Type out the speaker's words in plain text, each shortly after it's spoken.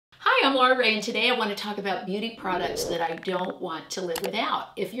I'm Laura Ray, and today I want to talk about beauty products that I don't want to live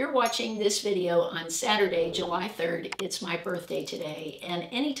without. If you're watching this video on Saturday, July 3rd, it's my birthday today, and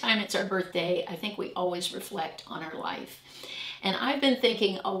anytime it's our birthday, I think we always reflect on our life. And I've been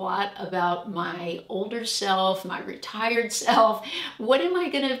thinking a lot about my older self, my retired self. What am I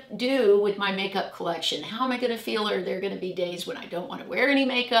going to do with my makeup collection? How am I going to feel? Are there going to be days when I don't want to wear any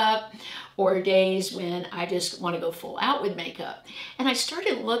makeup, or days when I just want to go full out with makeup? And I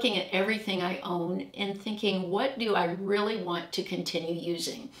started looking at everything I own and thinking, what do I really want to continue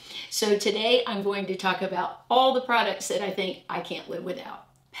using? So today I'm going to talk about all the products that I think I can't live without.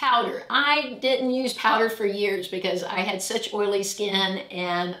 Powder. I didn't use powder for years because I had such oily skin,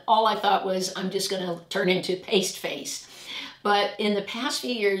 and all I thought was I'm just going to turn into paste face. But in the past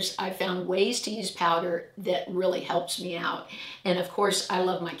few years, I've found ways to use powder that really helps me out. And of course, I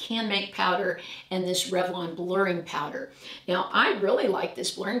love my Can Make powder and this Revlon blurring powder. Now, I really like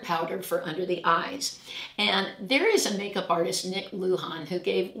this blurring powder for under the eyes. And there is a makeup artist, Nick Lujan, who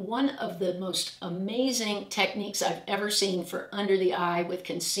gave one of the most amazing techniques I've ever seen for under the eye with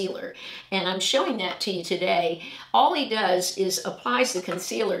concealer. And I'm showing that to you today. All he does is applies the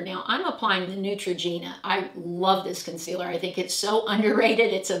concealer. Now, I'm applying the Neutrogena. I love this concealer. I think it's so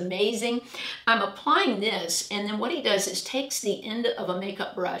underrated. It's amazing. I'm applying this, and then what he does is takes the end of a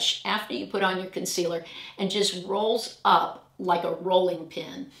makeup brush after you put on your concealer and just rolls up like a rolling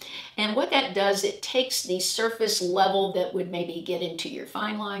pin. And what that does, it takes the surface level that would maybe get into your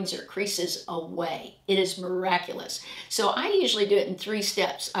fine lines or creases away. It is miraculous. So I usually do it in 3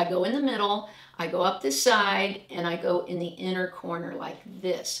 steps. I go in the middle, I go up the side, and I go in the inner corner like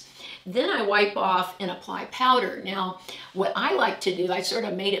this. Then I wipe off and apply powder. Now, what I like to do, I sort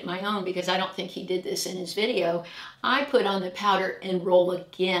of made it my own because I don't think he did this in his video. I put on the powder and roll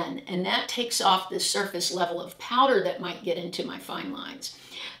again, and that takes off the surface level of powder that might get into my fine lines.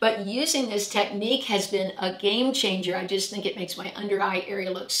 But using this technique has been a game changer. I just think it makes my under eye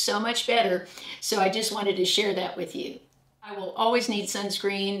area look so much better. So I just wanted to share that with you. I will always need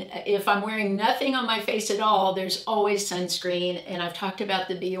sunscreen. If I'm wearing nothing on my face at all, there's always sunscreen. And I've talked about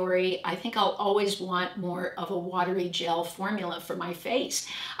the Biore. I think I'll always want more of a watery gel formula for my face.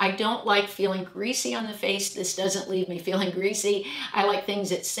 I don't like feeling greasy on the face. This doesn't leave me feeling greasy. I like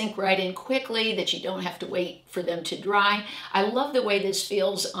things that sink right in quickly, that you don't have to wait for them to dry. I love the way this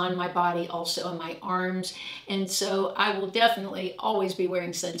feels on my body, also on my arms. And so I will definitely always be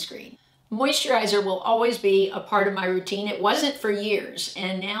wearing sunscreen. Moisturizer will always be a part of my routine. It wasn't for years,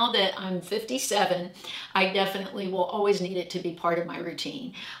 and now that I'm 57, I definitely will always need it to be part of my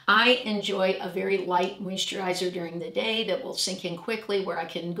routine. I enjoy a very light moisturizer during the day that will sink in quickly, where I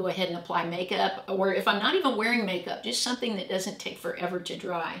can go ahead and apply makeup, or if I'm not even wearing makeup, just something that doesn't take forever to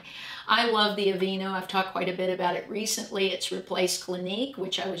dry. I love the Aveeno. I've talked quite a bit about it recently. It's replaced Clinique,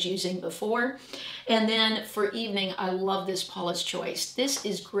 which I was using before. And then for evening, I love this Paula's Choice. This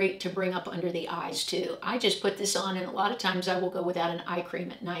is great to bring up under the eyes too. I just put this on, and a lot of times I will go without an eye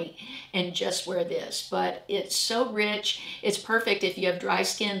cream at night and just wear this. But it's so rich. It's perfect if you have dry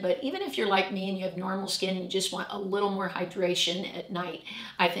skin, but even if you're like me and you have normal skin and you just want a little more hydration at night,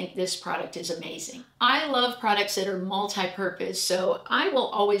 I think this product is amazing. I love products that are multi-purpose, so I will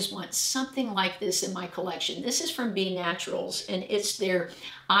always want something like this in my collection. This is from B Naturals, and it's their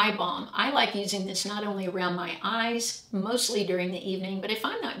eye balm. I like using this not only around my eyes, mostly during the evening, but if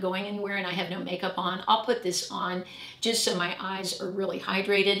I'm not going anywhere and I have no makeup on, I'll put this on just so my eyes are really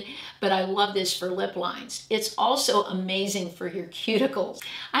hydrated. But I love this for lip lines. It's also amazing for your cuticles.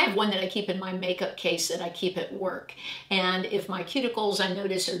 I have one that I keep in my makeup case that I keep at work. And if my cuticles, I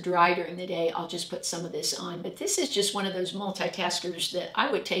notice, are dry during the day, I'll just put some of this on. But this is just one of those multitaskers that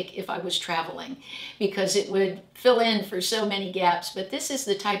I would take if I was traveling, because it would fill in for so many gaps. But this is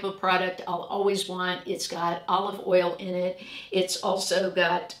the type of product I'll always want. It's got olive oil in it. It's also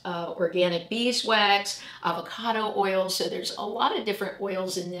got organic beeswax, avocado oil. So there's a lot of different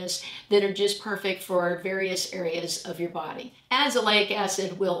oils in this that are just perfect for various areas of your body. Azelaic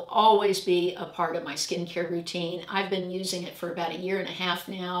acid will always be a part of my skincare routine. I've been using it for about 1.5 years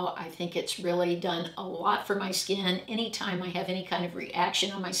now. I think it's really done a lot for my skin. Anytime I have any kind of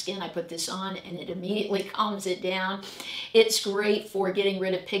reaction on my skin, I put this on and it immediately calms it down. It's great for getting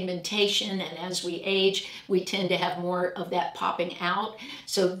rid of pigmentation, and as we age, we tend to have more of that popping out.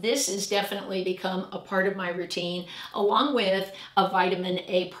 So this has definitely become a part of my routine, along with a vitamin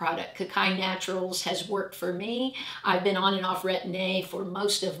A product. Kekai Naturals has worked for me. I've been on and off Redness for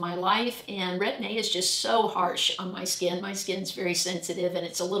most of my life, and Redness is just so harsh on my skin. My skin's very sensitive, and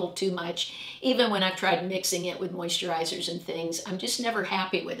it's a little too much. Even when I've tried mixing it with moisturizers and things, I'm just never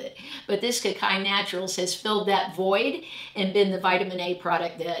happy with it. But this Kekai Naturals has filled that void and been the vitamin A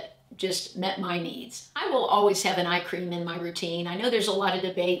product that just met my needs. I will always have an eye cream in my routine. I know there's a lot of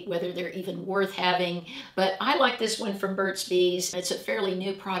debate whether they're even worth having, but I like this one from Burt's Bees. It's a fairly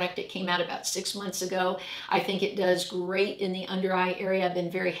new product. It came out about 6 months ago. I think it does great in the under eye area. I've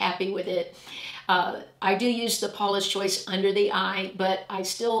been very happy with it. I do use the Paula's Choice under the eye, but I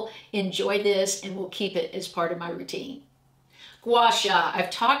still enjoy this and will keep it as part of my routine. Gua Sha. I've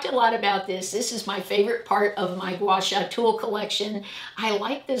talked a lot about this. This is my favorite part of my Gua Sha tool collection. I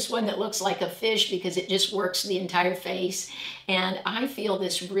like this one that looks like a fish because it just works the entire face. And I feel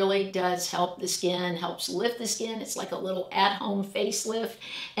this really does help the skin, helps lift the skin. It's like a little at-home facelift.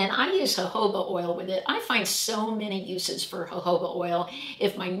 And I use jojoba oil with it. I find so many uses for jojoba oil.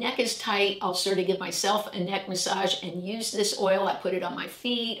 If my neck is tight, I'll sort of give myself a neck massage and use this oil. I put it on my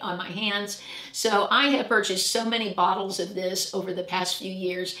feet, on my hands. So I have purchased so many bottles of this over the past few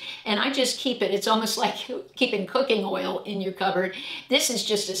years, and I just keep it. It's almost like keeping cooking oil in your cupboard. This is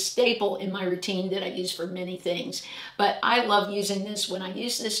just a staple in my routine that I use for many things. But I love using this. When I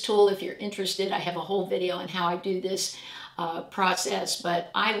use this tool, if you're interested, I have a whole video on how I do this process,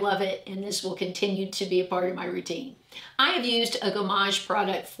 but I love it, and this will continue to be a part of my routine. I have used a Gommage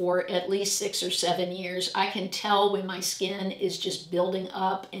product for at least 6 or 7 years. I can tell when my skin is just building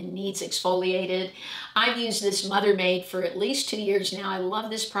up and needs exfoliated. I've used this Mother Made for at least 2 years now. I love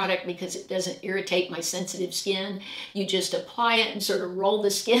this product because it doesn't irritate my sensitive skin. You just apply it and sort of roll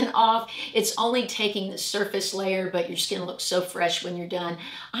the skin off. It's only taking the surface layer, but your skin looks so fresh when you're done.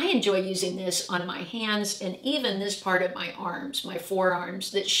 I enjoy using this on my hands and even this part of my arms, my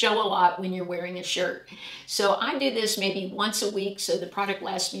forearms, that show a lot when you're wearing a shirt. So I do this maybe once a week, so the product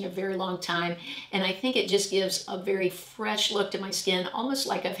lasts me a very long time, and I think it just gives a very fresh look to my skin, almost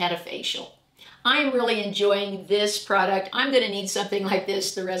like I've had a facial. I'm really enjoying this product. I'm going to need something like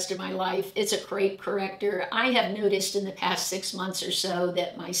this the rest of my life. It's a Crepe Corrector. I have noticed in the past 6 months or so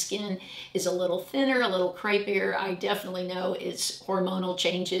that my skin is a little thinner, a little crepier. I definitely know it's hormonal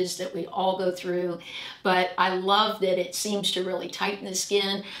changes that we all go through, but I love that it seems to really tighten the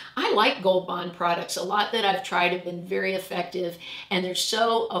skin. I like Gold Bond products. A lot that I've tried have been very effective, and they're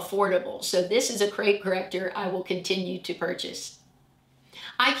so affordable. So this is a Crepe Corrector I will continue to purchase.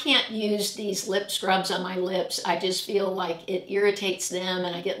 I can't use these lip scrubs on my lips. I just feel like it irritates them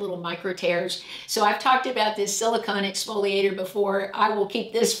and I get little micro tears. So I've talked about this silicone exfoliator before. I will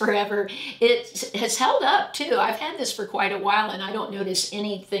keep this forever. It has held up too. I've had this for quite a while and I don't notice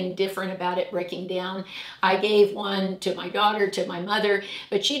anything different about it breaking down. I gave one to my daughter, to my mother,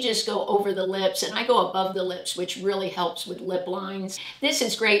 but you just go over the lips and I go above the lips, which really helps with lip lines. This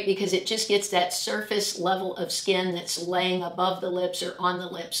is great because it just gets that surface level of skin that's laying above the lips or on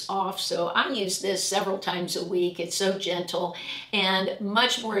the lips off. So I use this several times a week. It's so gentle and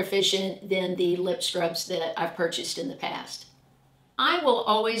much more efficient than the lip scrubs that I've purchased in the past. I will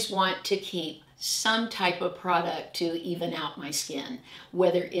always want to keep some type of product to even out my skin,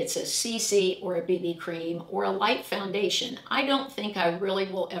 whether it's a CC or a BB cream or a light foundation. I don't think I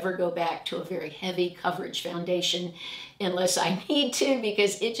really will ever go back to a very heavy coverage foundation unless I need to,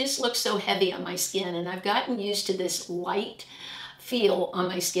 because it just looks so heavy on my skin, and I've gotten used to this light feel on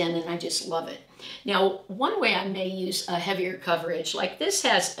my skin and I just love it. Now, one way I may use a heavier coverage, like this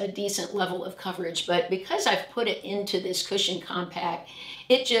has a decent level of coverage, but because I've put it into this cushion compact,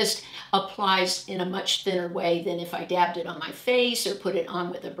 it just applies in a much thinner way than if I dabbed it on my face or put it on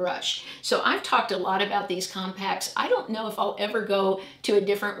with a brush. So I've talked a lot about these compacts. I don't know if I'll ever go to a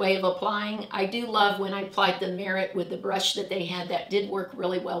different way of applying. I do love when I applied the Merit with the brush that they had. That did work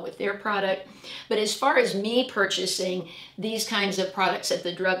really well with their product. But as far as me purchasing these kinds of products at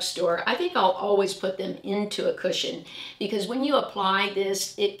the drugstore, I think I'll always put them into a cushion, because when you apply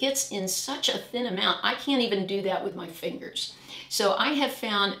this, it gets in such a thin amount. I can't even do that with my fingers. So I have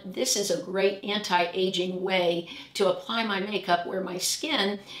found this is a great anti-aging way to apply my makeup where my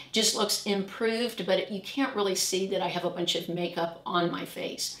skin just looks improved, but you can't really see that I have a bunch of makeup on my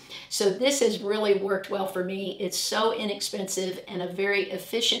face. So this has really worked well for me. It's so inexpensive and a very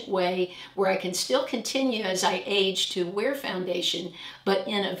efficient way where I can still continue as I age to wear foundation, but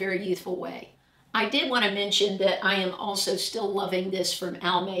in a very youthful way. I did want to mention that I am also still loving this from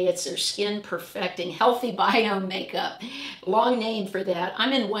Almay. It's their Skin Perfecting Healthy Biome Makeup. Long name for that.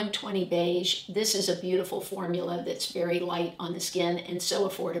 I'm in 120 Beige. This is a beautiful formula that's very light on the skin and so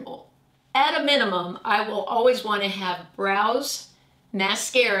affordable. At a minimum, I will always want to have brows,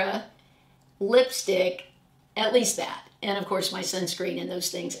 mascara, lipstick, at least that. And of course my sunscreen and those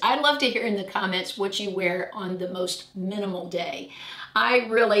things. I'd love to hear in the comments what you wear on the most minimal day. I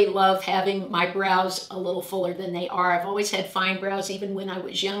really love having my brows a little fuller than they are. I've always had fine brows even when I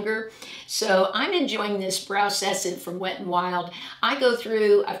was younger. So I'm enjoying this brow sessive from Wet n Wild. I go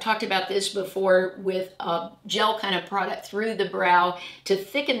through, I've talked about this before, with a gel kind of product through the brow to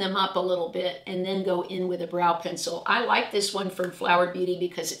thicken them up a little bit and then go in with a brow pencil. I like this one from Flower Beauty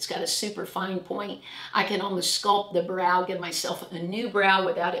because it's got a super fine point. I can almost sculpt the brow, give myself a new brow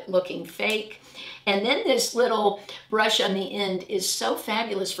without it looking fake. And then this little brush on the end is so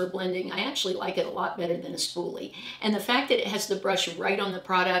fabulous for blending. I actually like it a lot better than a spoolie. And the fact that it has the brush right on the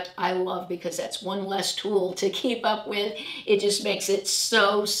product, I love, because that's one less tool to keep up with. It just makes it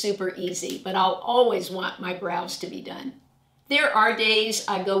so super easy. But I'll always want my brows to be done. There are days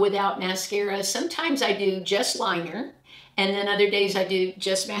I go without mascara. Sometimes I do just liner. And then other days I do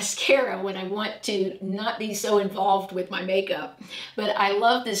just mascara when I want to not be so involved with my makeup. But I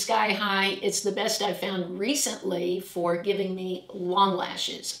love the Sky High. It's the best I've found recently for giving me long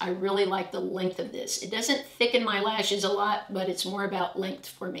lashes. I really like the length of this. It doesn't thicken my lashes a lot, but it's more about length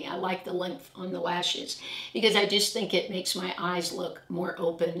for me. I like the length on the lashes because I just think it makes my eyes look more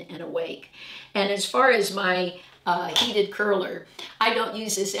open and awake. And as far as my heated curler, I don't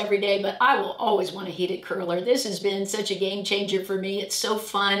use this every day, but I will always want a heated curler. This has been such a game changer for me. It's so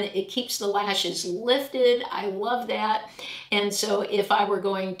fun. It keeps the lashes lifted. I love that. And so if I were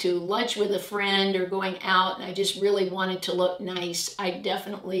going to lunch with a friend or going out and I just really wanted to look nice, I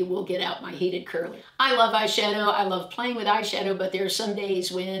definitely will get out my heated curler. I love eyeshadow. I love playing with eyeshadow, but there are some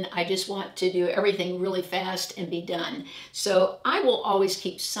days when I just want to do everything really fast and be done. So I will always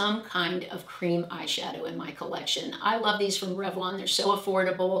keep some kind of cream eyeshadow in my collection. I love these from Revlon. They're so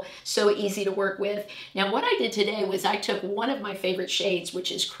affordable, so easy to work with. Now what I did today was I took one of my favorite shades,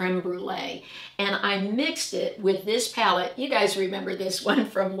 which is Creme Brulee, and I mixed it with this palette. You guys remember this one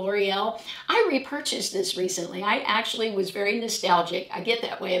from L'Oreal. I repurchased this recently. I actually was very nostalgic. I get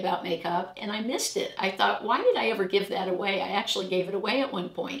that way about makeup, and I missed it. I thought, why did I ever give that away? I actually gave it away at one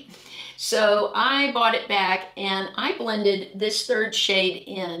point. So I bought it back and I blended this third shade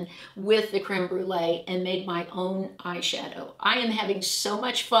in with the Creme Brulee and made my own eyeshadow. I am having so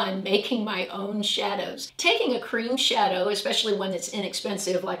much fun making my own shadows. Taking a cream shadow, especially one that's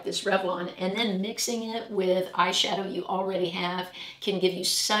inexpensive like this Revlon, and then mixing it with eyeshadow you already have can give you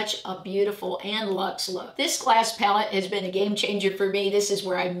such a beautiful and luxe look. This glass palette has been a game changer for me. This is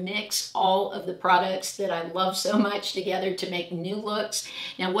where I mix all of the products that I love so much together to make new looks.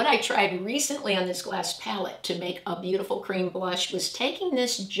 Now what I tried recently on this glass palette to make a beautiful cream blush was taking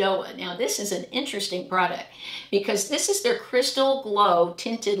this Joa. Now this is an interesting product because this is their Crystal Glow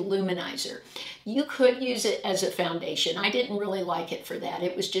Tinted Luminizer. You could use it as a foundation. I didn't really like it for that.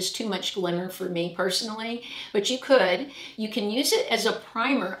 It was just too much glimmer for me personally, but you could. You can use it as a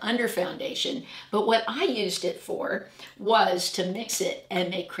primer under foundation, but what I used it for was to mix it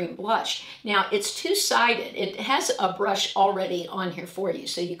and make cream blush. Now it's two-sided. It has a brush already on here for you,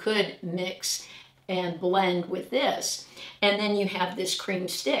 so you could mix and blend with this. And then you have this cream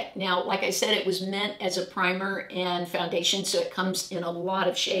stick. Now, like I said, it was meant as a primer and foundation, so it comes in a lot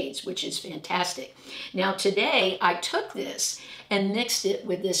of shades, which is fantastic. Now today, I took this and mixed it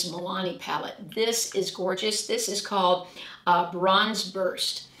with this Milani palette. This is gorgeous. This is called Bronze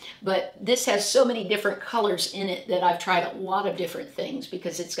Burst. But this has so many different colors in it that I've tried a lot of different things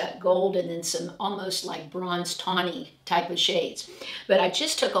because it's got gold and then some almost like bronze tawny type of shades. But I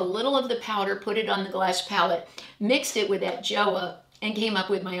just took a little of the powder, put it on the glass palette, mixed it with that Joa, and came up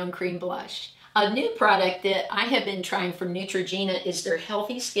with my own cream blush. A new product that I have been trying from Neutrogena is their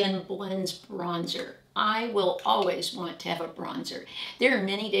Healthy Skin Blends Bronzer. I will always want to have a bronzer. There are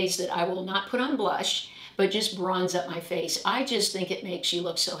many days that I will not put on blush, but just bronze up my face. I just think it makes you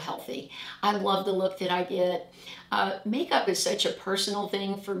look so healthy. I love the look that I get. Makeup is such a personal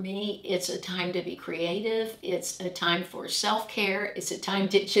thing for me. It's a time to be creative. It's a time for self-care. It's a time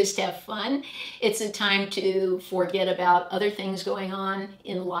to just have fun. It's a time to forget about other things going on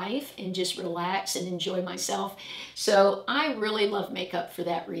in life and just relax and enjoy myself. So I really love makeup for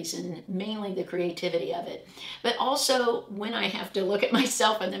that reason, mainly the creativity of it. But also when I have to look at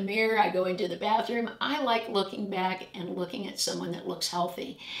myself in the mirror, I go into the bathroom, I like looking back and looking at someone that looks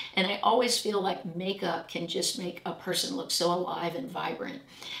healthy. And I always feel like makeup can just make a person look so alive and vibrant.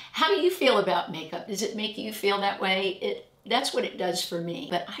 How do you feel about makeup? Does it make you feel that way? That's what it does for me.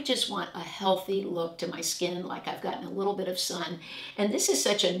 But I just want a healthy look to my skin, like I've gotten a little bit of sun. And this is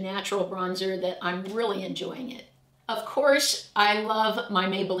such a natural bronzer that I'm really enjoying it. Of course, I love my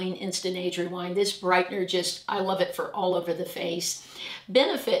Maybelline Instant Age Rewind. This brightener just, I love it for all over the face.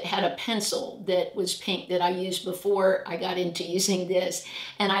 Benefit had a pencil that was pink that I used before I got into using this.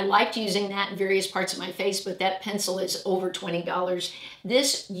 And I liked using that in various parts of my face, but that pencil is over $20.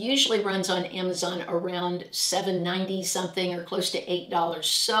 This usually runs on Amazon around $7.90 something or close to $8.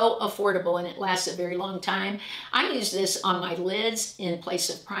 So affordable, and it lasts a very long time. I use this on my lids in place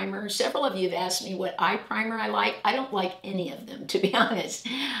of primer. Several of you have asked me what eye primer I like. I don't like any of them, to be honest.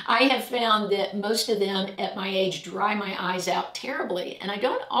 I have found that most of them at my age dry my eyes out terribly, and I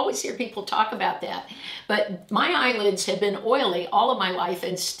don't always hear people talk about that. But my eyelids have been oily all of my life,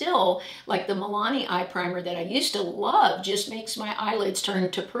 and still, like the Milani eye primer that I used to love just makes my eyelids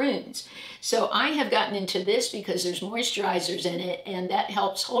turn to prunes. So I have gotten into this because there's moisturizers in it, and that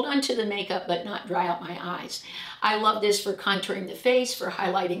helps hold on to the makeup but not dry out my eyes. I love this for contouring the face, for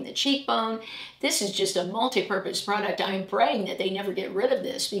highlighting the cheekbone. This is just a multi-purpose product. I'm praying that they never get rid of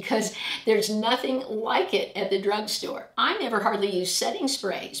this because there's nothing like it at the drugstore. I never hardly use setting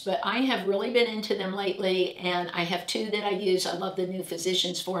sprays, but I have really been into them lately, and I have two that I use. I love the new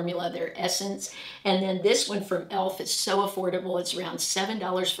Physicians formula, their Essence, and then this one from e.l.f. is so affordable. It's around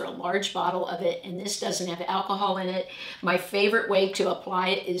 $7 for a large bottle of it, and this doesn't have alcohol in it. My favorite way to apply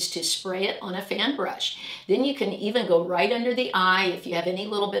it is to spray it on a fan brush. Then you can even go right under the eye if you have any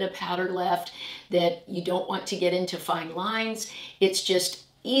little bit of powder left that you don't want to get into fine lines. It's just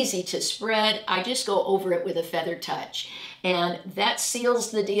easy to spread. I just go over it with a feather touch, and that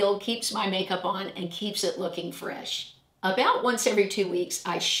seals the deal, keeps my makeup on, and keeps it looking fresh. About once every 2 weeks,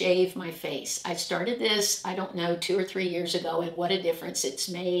 I shave my face. I started this, I don't know, 2 or 3 years ago, and what a difference it's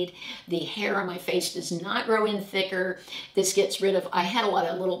made. The hair on my face does not grow in thicker. This gets rid of, I had a lot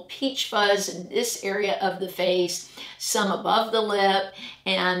of little peach fuzz in this area of the face, some above the lip,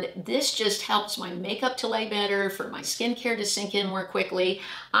 and this just helps my makeup to lay better, for my skincare to sink in more quickly.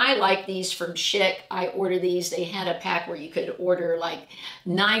 I like these from Chic. I order these. They had a pack where you could order like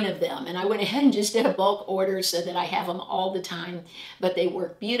 9 of them, and I went ahead and just did a bulk order so that I have them all the time, but they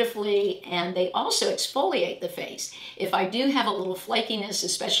work beautifully, and they also exfoliate the face. If I do have a little flakiness,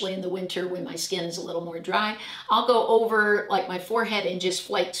 especially in the winter when my skin is a little more dry, I'll go over like my forehead and just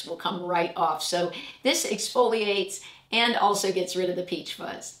flakes will come right off. So this exfoliates and also gets rid of the peach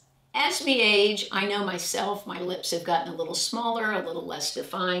fuzz. As we age, I know myself, my lips have gotten a little smaller, a little less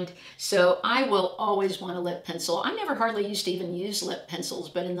defined, so I will always want a lip pencil. I never hardly used to even use lip pencils,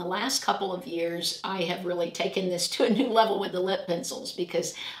 but in the last couple of years, I have really taken this to a new level with the lip pencils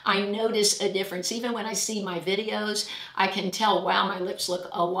because I notice a difference. Even when I see my videos, I can tell, wow, my lips look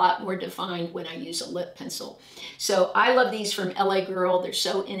a lot more defined when I use a lip pencil. So I love these from LA Girl. They're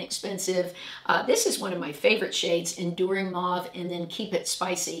so inexpensive. This is one of my favorite shades, Enduring Mauve, and then Keep It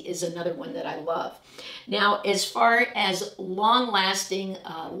Spicy is another one that I love. Now, as far as long-lasting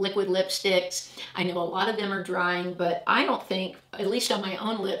liquid lipsticks, I know a lot of them are drying, but I don't think, at least on my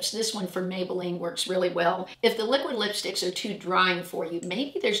own lips, this one from Maybelline works really well. If the liquid lipsticks are too drying for you,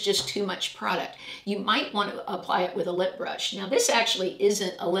 maybe there's just too much product. You might want to apply it with a lip brush. Now, this actually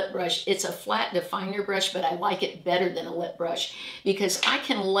isn't a lip brush. It's a flat definer brush, but I like it better than a lip brush because I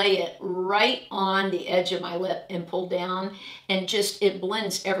can lay it right on the edge of my lip and pull down, and just, it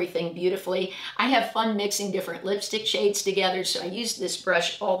blends everything beautifully. I have fun mixing different lipstick shades together, so I use this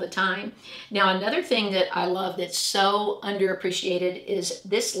brush all the time. Now, another thing that I love that's so underappreciated is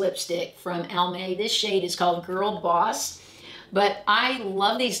this lipstick from Almay. This shade is called Girl Boss. But I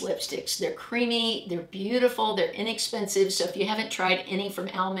love these lipsticks. They're creamy, they're beautiful, they're inexpensive. So if you haven't tried any from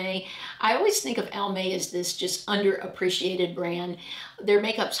Almay, I always think of Almay as this just underappreciated brand. Their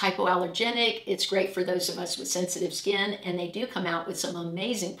makeup's hypoallergenic. It's great for those of us with sensitive skin, and they do come out with some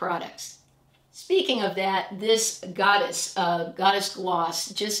amazing products. Speaking of that, this Goddess Gloss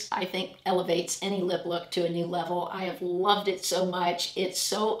just, I think, elevates any lip look to a new level. I have loved it so much. It's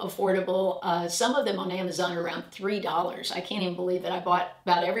so affordable. Some of them on Amazon are around $3. I can't even believe it. I bought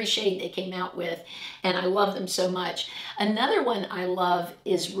about every shade they came out with, and I love them so much. Another one I love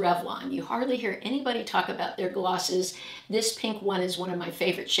is Revlon. You hardly hear anybody talk about their glosses. This pink one is one of my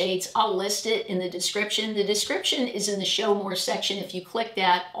favorite shades. I'll list it in the description. The description is in the Show More section. If you click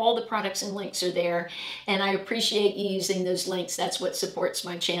that, all the products and links are there, and I appreciate you using those links. That's what supports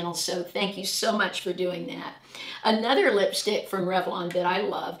my channel, so thank you so much for doing that. Another lipstick from Revlon that I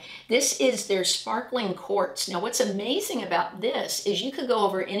love, this is their Sparkling Quartz. Now, what's amazing about this is you could go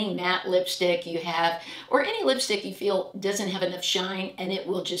over any matte lipstick you have, or any lipstick you feel doesn't have enough shine, and it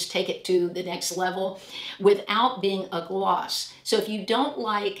will just take it to the next level without being a gloss. So if you don't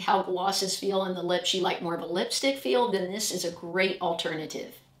like how glosses feel on the lips, you like more of a lipstick feel, then this is a great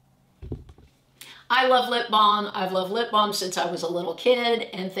alternative. I love lip balm. I've loved lip balm since I was a little kid,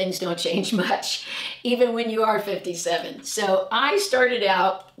 and things don't change much, even when you are 57. So I started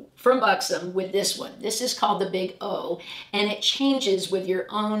out from Buxom with this one. This is called the Big O, and it changes with your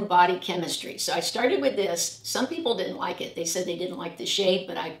own body chemistry. So I started with this. Some people didn't like it. They said they didn't like the shade,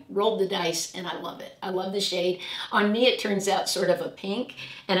 but I rolled the dice and I love it. I love the shade. On me, it turns out sort of a pink,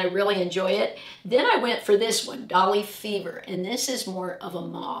 and I really enjoy it. Then I went for this one, Dolly Fever, and this is more of a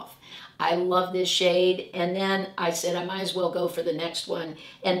mauve. I love this shade, and then I said I might as well go for the next one,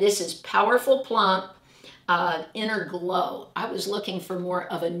 and this is Powerful Plump Inner Glow. I was looking for more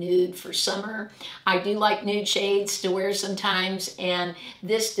of a nude for summer. I do like nude shades to wear sometimes, and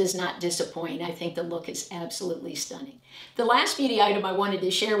this does not disappoint. I think the look is absolutely stunning. The last beauty item I wanted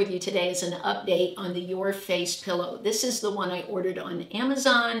to share with you today is an update on the Your Face pillow. This is the one I ordered on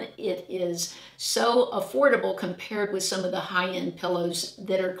Amazon. It is so affordable compared with some of the high-end pillows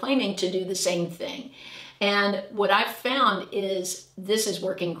that are claiming to do the same thing. And what I've found is this is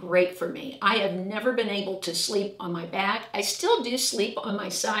working great for me. I have never been able to sleep on my back. I still do sleep on my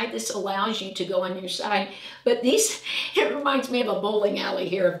side. This allows you to go on your side. But these, it reminds me of a bowling alley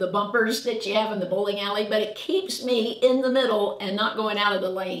here, of the bumpers that you have in the bowling alley, but it keeps me in the middle and not going out of the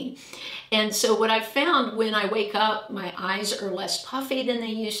lane. And so what I've found when I wake up, my eyes are less puffy than they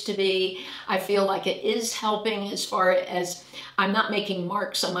used to be. I feel like it is helping as far as I'm not making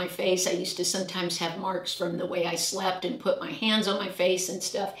marks on my face. I used to sometimes have marks from the way I slept and put my hands on my face and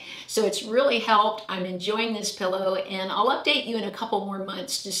stuff. So it's really helped. I'm enjoying this pillow, and I'll update you in a couple more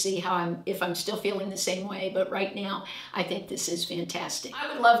months to see how if I'm still feeling the same way. But right now, I think this is fantastic.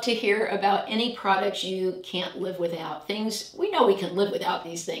 I would love to hear about any products you can't live without. Things, we know we can live without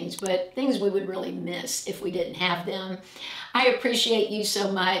these things, but things we would really miss if we didn't have them. I appreciate you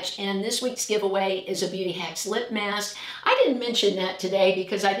so much, and this week's giveaway is a Beauty Hacks lip mask. I didn't mention that today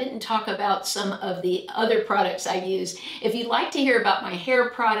because I didn't talk about some of the other products I use. If you'd like to hear about my hair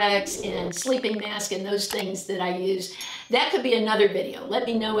products and sleeping mask and those things that I use, that could be another video. Let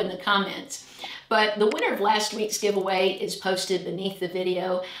me know in the comments. But the winner of last week's giveaway is posted beneath the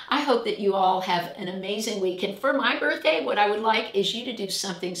video. I hope that you all have an amazing week. And for my birthday, what I would like is you to do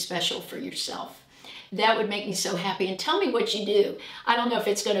something special for yourself. That would make me so happy. And tell me what you do. I don't know if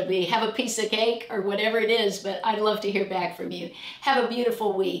it's going to be have a piece of cake or whatever it is, but I'd love to hear back from you. Have a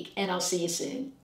beautiful week, and I'll see you soon.